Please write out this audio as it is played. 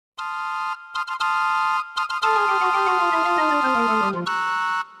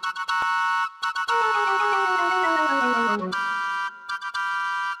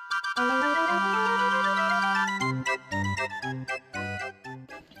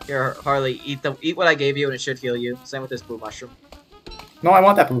Here, Harley, eat what I gave you and it should heal you. Same with this blue mushroom. No, I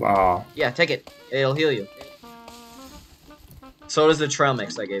want that blue. Oh. Yeah, take it. It'll heal you. So does the trail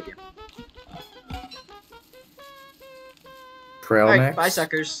mix I gave you. Trail Alright, mix? bye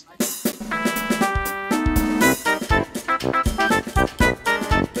suckers.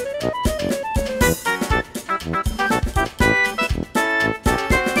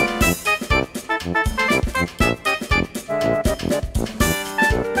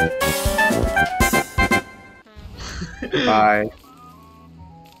 Bye.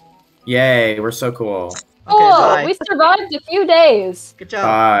 Yay, we're so cool. Okay, Oh, bye. we survived a few days. Good job.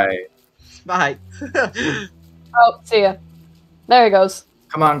 Bye. Bye. Oh, see ya. There he goes.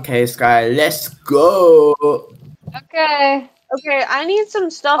 Come on, K-Sky, let's go. Okay. Okay, I need some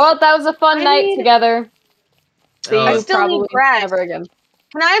stuff. Well, that was a fun night together. See I you still need probably grass. never again.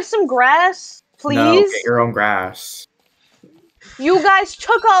 Can I have some grass, please? No, get your own grass. You guys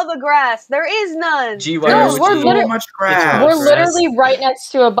took all the grass. There is none. Gee, why No, would we're you- literally- So much grass. We're literally right next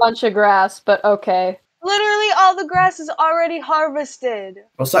to a bunch of grass, but okay. Literally, all the grass is already harvested.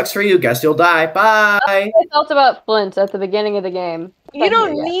 Well, sucks for you. Guess you'll die. Bye. I felt about Flint at the beginning of the game. You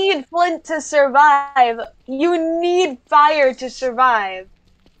don't need flint to survive. You need fire to survive.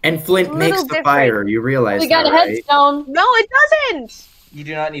 And Flint Little makes the different. fire. You realize We got that, a right? headstone. No, it doesn't. You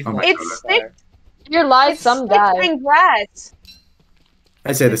do not need Oh my flint God. for It's fire. You're live, It's some sticks die. and grass.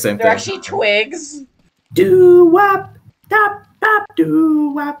 I say the same They're thing. actually twigs. Do wop, dop, bop, do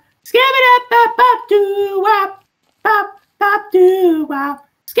wop, skip it up, bop, bop, do wop, bop, bop, do wop,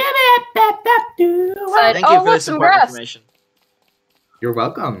 skip it up, bop, bop, do wop. Side- Thank Oh, you for look, this some important grass. information. You're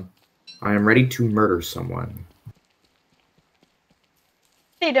welcome. I am ready to murder someone.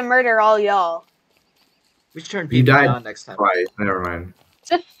 Need to murder all y'all. We should turn You PvP died on next time. Twice. Never mind.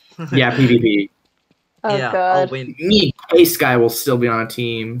 Yeah, PvP. Oh yeah, I'll god. win. Me and K-Sky will still be on a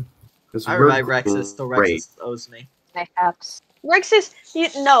team. 'Cause I we're revive Rexus, so great. Rexus owes me. Mayhaps. Rexus,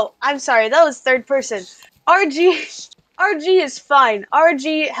 no, I'm sorry, that was third person. RG is fine.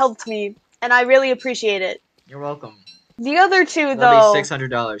 RG helped me, and I really appreciate it. You're welcome. The other two, That'll though, be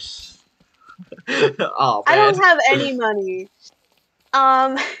 $600. Oh man. I don't have any money.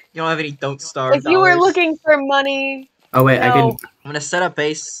 You don't have any don't starve If you were dollars? looking for money, Oh wait, I No. can. I'm gonna set up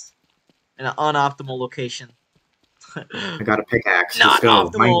base in an unoptimal location. I got a pickaxe. Not Let's go.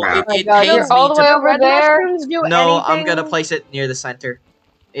 optimal. Minecraft. Oh my It God, pains you're all me the way to. over red there. mushrooms do No, anything. I'm gonna place it near the center.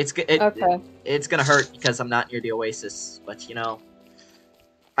 Okay. It's gonna hurt because I'm not near the oasis, but you know,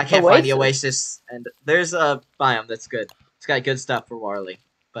 I can't find the oasis, and there's a biome that's good. It's got good stuff for Warley,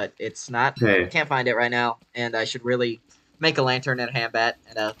 but it's not. Okay. I can't find it right now, and I should really make a lantern and a hand bat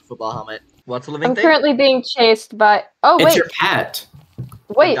and a football helmet. What's a living I'm thing? currently being chased by. Oh It's wait, your pet.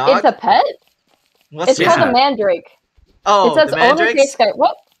 wait, dog? it's a pet? What's It's this? called Yeah. a mandrake. Oh, It says the owner mandrakes. Sky.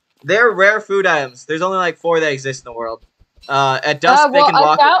 What? They're rare food items. There's only like 4 that exist in the world. At dusk they Well, can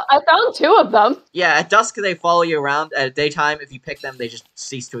walk. I found 2 of them. Yeah, at dusk they follow you around. At daytime, if you pick them, they just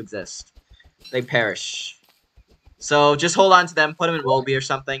cease to exist. They perish. So just hold on to them. Put them in Wolby or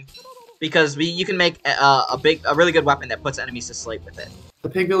something, because you can make a really good weapon that puts enemies to sleep with it. The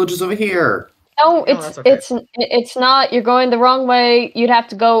pig village is over here. No, that's okay. it's not. You're going the wrong way. You'd have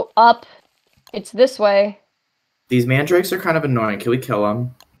to go up. It's this way. These mandrakes are kind of annoying. Can we kill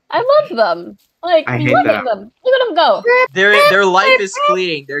them? I love them. Like, I hate look them. at them. Look at them go. Their life is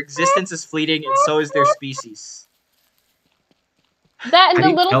fleeting. Their existence is fleeting, and so is their species. That and How the do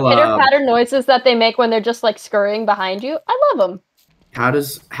you little kill 'em? pitter-patter noises that they make when they're just like scurrying behind you. I love them. How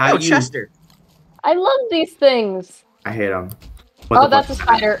Oh, you? Chester. I love these things. I hate them. Oh, that's a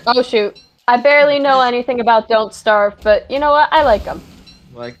spider. Oh, shoot. I barely know anything about Don't Starve, but you know what? I like them.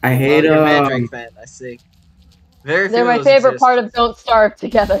 Like, I hate you're a 'em. Mandrake fan. I see. Very few They're of my those favorite exist. part of Don't Starve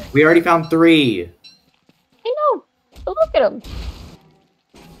together. We already found 3. I know. But look at them.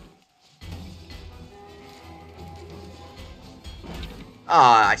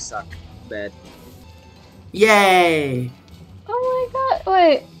 Ah, I suck. Bad. Yay! Oh my god.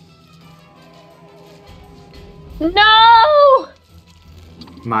 Wait. No!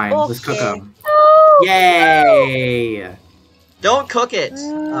 Mine. Let's cook Okay. them. No! Yay! Don't cook it.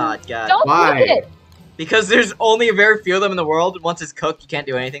 Oh god. Don't Why? cook it. Because there's only a very few of them in the world. and Once it's cooked, you can't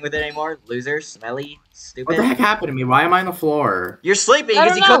do anything with it anymore. Loser, smelly, What stupid. the heck happened to me? Why am I on the floor? You're sleeping I because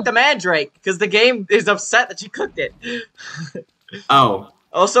don't you know. cooked the mandrake. Because the game is upset that you cooked it. Oh.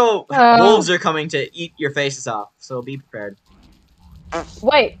 Also, Oh. wolves are coming to eat your faces off, so be prepared.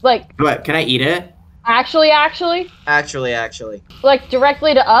 Wait, like, What? Can I eat it? actually? Actually. Like,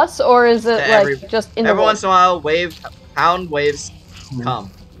 directly to us, or is it, To like, just in the Every world? once in a while, pound waves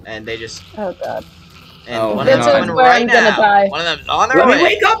come, and they just. Oh, God. And Oh, one This of is them's coming where right I'm gonna now. die. One of them's on their Let way. me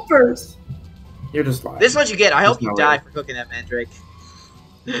wake up first. You're just lying. This is what you get. I hope There's you no die way. for cooking that mandrake.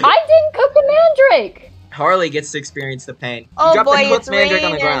 I didn't cook a mandrake! Harley gets to experience the pain. Oh You dropped boy, the cooked it's mandrake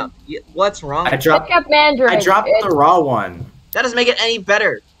on the raining. ground. What's wrong? I I dropped. kept mandrake. I dropped the raw one. That doesn't make it any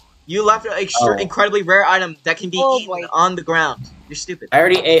better. You left an Oh. incredibly rare item that can be Oh, eaten boy. on the ground. You're stupid. I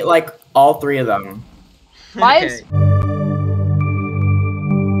already ate like all 3 of them. Why Okay. is-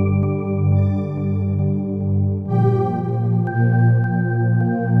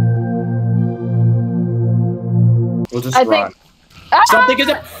 We'll just I run. think- Ah! Something is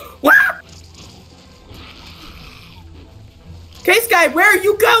up. What? Case guy, where are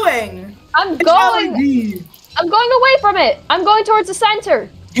you going? I'm It's following going. me. I'm going away from it. I'm going towards the center.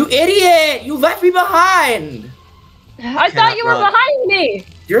 You idiot! You left me behind. I cannot thought you were run. behind me.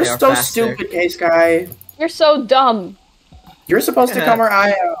 You're They are so faster. stupid, Case guy. You're so dumb. You're supposed to come where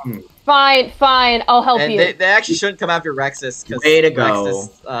I am. Fine. I'll help And you. they actually shouldn't come after Rexus because Way to go.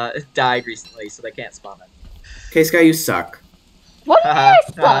 Rexus died recently, so they can't spawn him. Case guy, you suck. What did I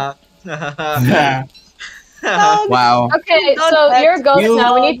suck? Wow. Okay, Don't so text you're a ghost you.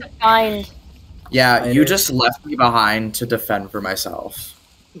 now. We need to find. Yeah, you Later. just left me behind to defend for myself.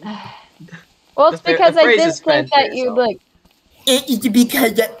 Well, it's The because I phrase did is think fend for that you'd yourself. like. It's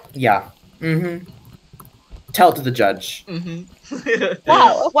because yeah. Mm-hmm. Tell it to the judge. Mhm.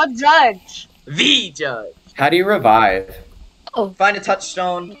 Wow. What judge? The judge. How do you revive? Find a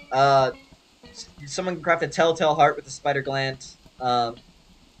touchstone. Someone can craft a telltale heart with a spider gland.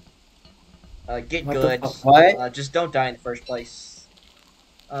 Get What the good. fuck? What? Just don't die in the first place.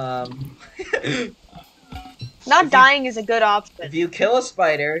 Not If you- dying is a good option. If you kill a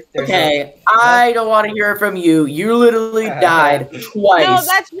spider, there's Okay, I don't want to hear it from you. You literally died twice. No,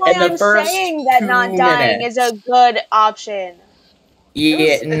 that's why in the I'm first saying that 2 not dying is a good option. Yeah,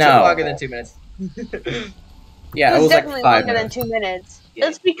 It took no. longer than 2 minutes. Yeah, It was like definitely 5 longer minutes. than 2 minutes. Yeah.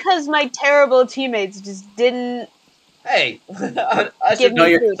 That's because my terrible teammates just didn't Hey, I give should No,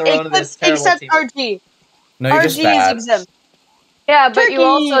 me you're- food. throw in this terrible Except team. RG. No, you're just RG bad. is exempt. Yeah, but you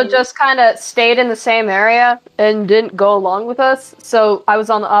also Turkey! just kind of stayed in the same area and didn't go along with us. So I was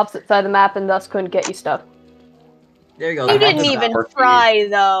on the opposite side of the map and thus couldn't get you stuff. There you go. You I the didn't map is even out. Turkey. try,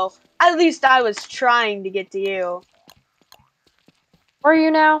 though. At least I was trying to get to you. Where are you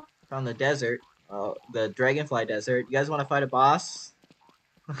now? From the desert. Oh, the dragonfly desert. You guys want to fight a boss?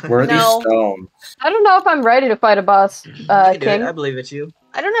 Where are No. these stones? I don't know if I'm ready to fight a boss, You can do it. King. I believe it's you.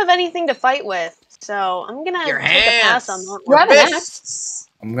 I don't have anything to fight with, so I'm gonna Your take a pass on hands. that You one. have an axe? Fists.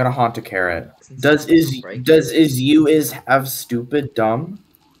 I'm gonna haunt a carrot. Does Is you is have stupid dumb?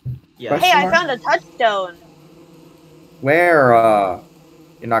 Yeah. Hey, I Mark? found a touchstone. Where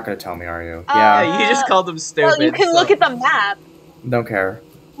you're not gonna tell me, are you? Yeah, Yeah, you just called them stupid. Well, you can so- look at the map. don't care.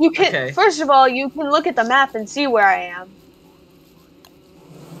 You can Okay. First of all, you can look at the map and see where I am.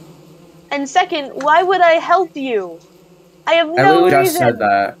 And second, why would I help you? I have I no literally reason. just said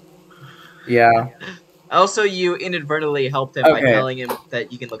that. Yeah. Also, you inadvertently helped him by Okay. telling him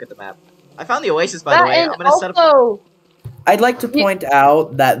that you can look at the map. I found the oasis, by the way. and I'm gonna set up. also, I'd like to point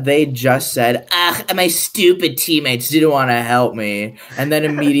out that they just said, "Ah, my stupid teammates didn't want to help me," and then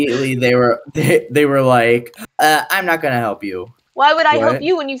immediately they were like, "I'm not gonna help you." Why would I help What?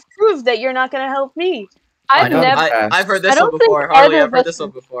 you when you've proved that you're not going to help me? I've I know never. I've heard this I don't one before. think Harley, either I've of heard us- this one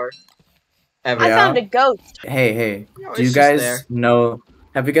before. Ever. I Yeah. found a ghost. Hey, No, do you it's just guys there. know?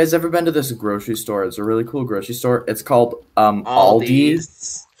 Have you guys ever been to this grocery store? It's a really cool grocery store. It's called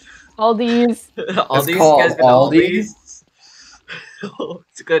Aldi's. All these. Aldi's. You called guys been to Aldi's. Aldi's?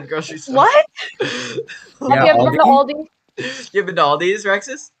 It's a good grocery store. What? Yeah, Have you ever been to Aldi? Aldi? You've been to Aldi's,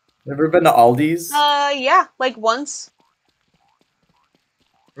 Rexus? Ever been to Aldi's? Yeah, like once.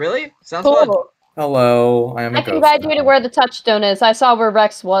 Really? Sounds fun. Cool. Hello, I am a I ghost. can guide you to now. where the touchstone is. I saw where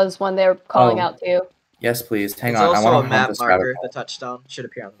Rex was when they were calling Oh. out to you. Yes, please. Hang It's on. I also a want to hunt map this marker. rabbit. The touchstone should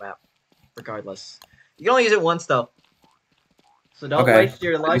appear on the map, regardless. You can only use it once, though. So don't Okay. waste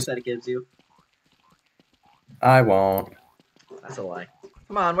your life that it gives you. I won't. That's a lie.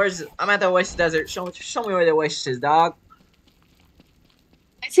 Come on, I'm at the Oasis Desert. Show me where the Oasis is, dog.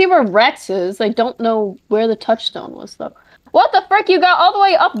 I see where Rex is. I don't know where the touchstone was, though. What the frick? You got all the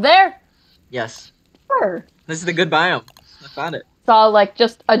way up there? Yes. Sure. This is the good biome. I found it. Saw, like,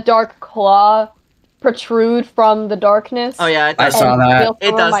 just a dark claw protrude from the darkness. Oh yeah, I saw and that. steal It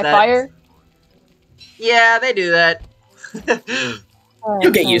some of does my that. fire. Yeah, they do that.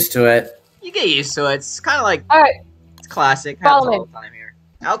 You'll get used to it. You get used to it. It's kind of like Alright. classic. Follow Happens me. all the time here.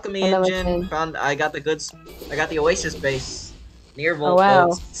 Alchemy And then we engine. can- I got the Oasis base near Oh, wow.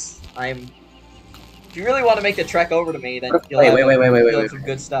 Volts. If you really want to make the trek over to me, then you'll Wait, have, wait, you'll wait, have wait. some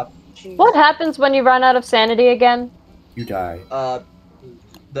good stuff. What happens when you run out of sanity again? You die.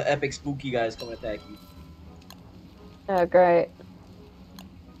 The epic spooky guys come and attack you. Oh, great.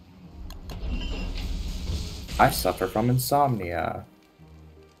 I suffer from insomnia.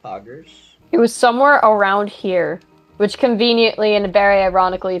 Poggers. It was somewhere around here, which conveniently and very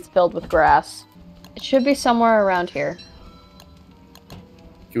ironically is filled with grass. It should be somewhere around here.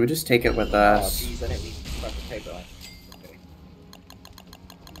 You would just take it with Oh, us. geez, I didn't mean to press the paper on. Okay.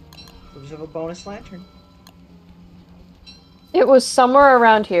 So just have a bonus lantern. It was somewhere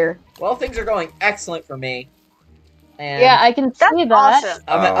around here. Well, things are going excellent for me. And Yeah, I can That's see that. awesome.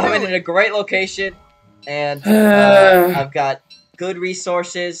 I'm in a great location, and I've got good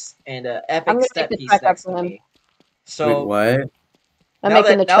resources and an I'm epic gonna step make the piece trek up next for to him. me. So Wait, what? I'm Now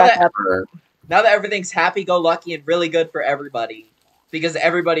making that- the now track that- up. now that everything's happy-go-lucky and really good for everybody, because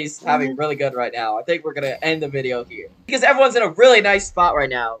everybody's having really good right now, I think we're gonna end the video here. Because everyone's in a really nice spot right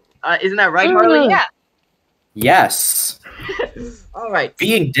now. Isn't that right, Harley? Mm. Yeah. Yes. All right.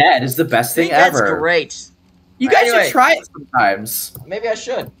 Being dead is the best thing That's ever. great. You guys Anyway. should try it sometimes. Maybe I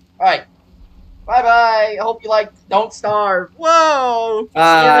should. All right. Bye-bye. I hope you like Don't Starve. Whoa. See you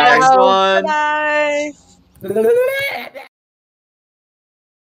in the Bye. next one. Bye. Bye.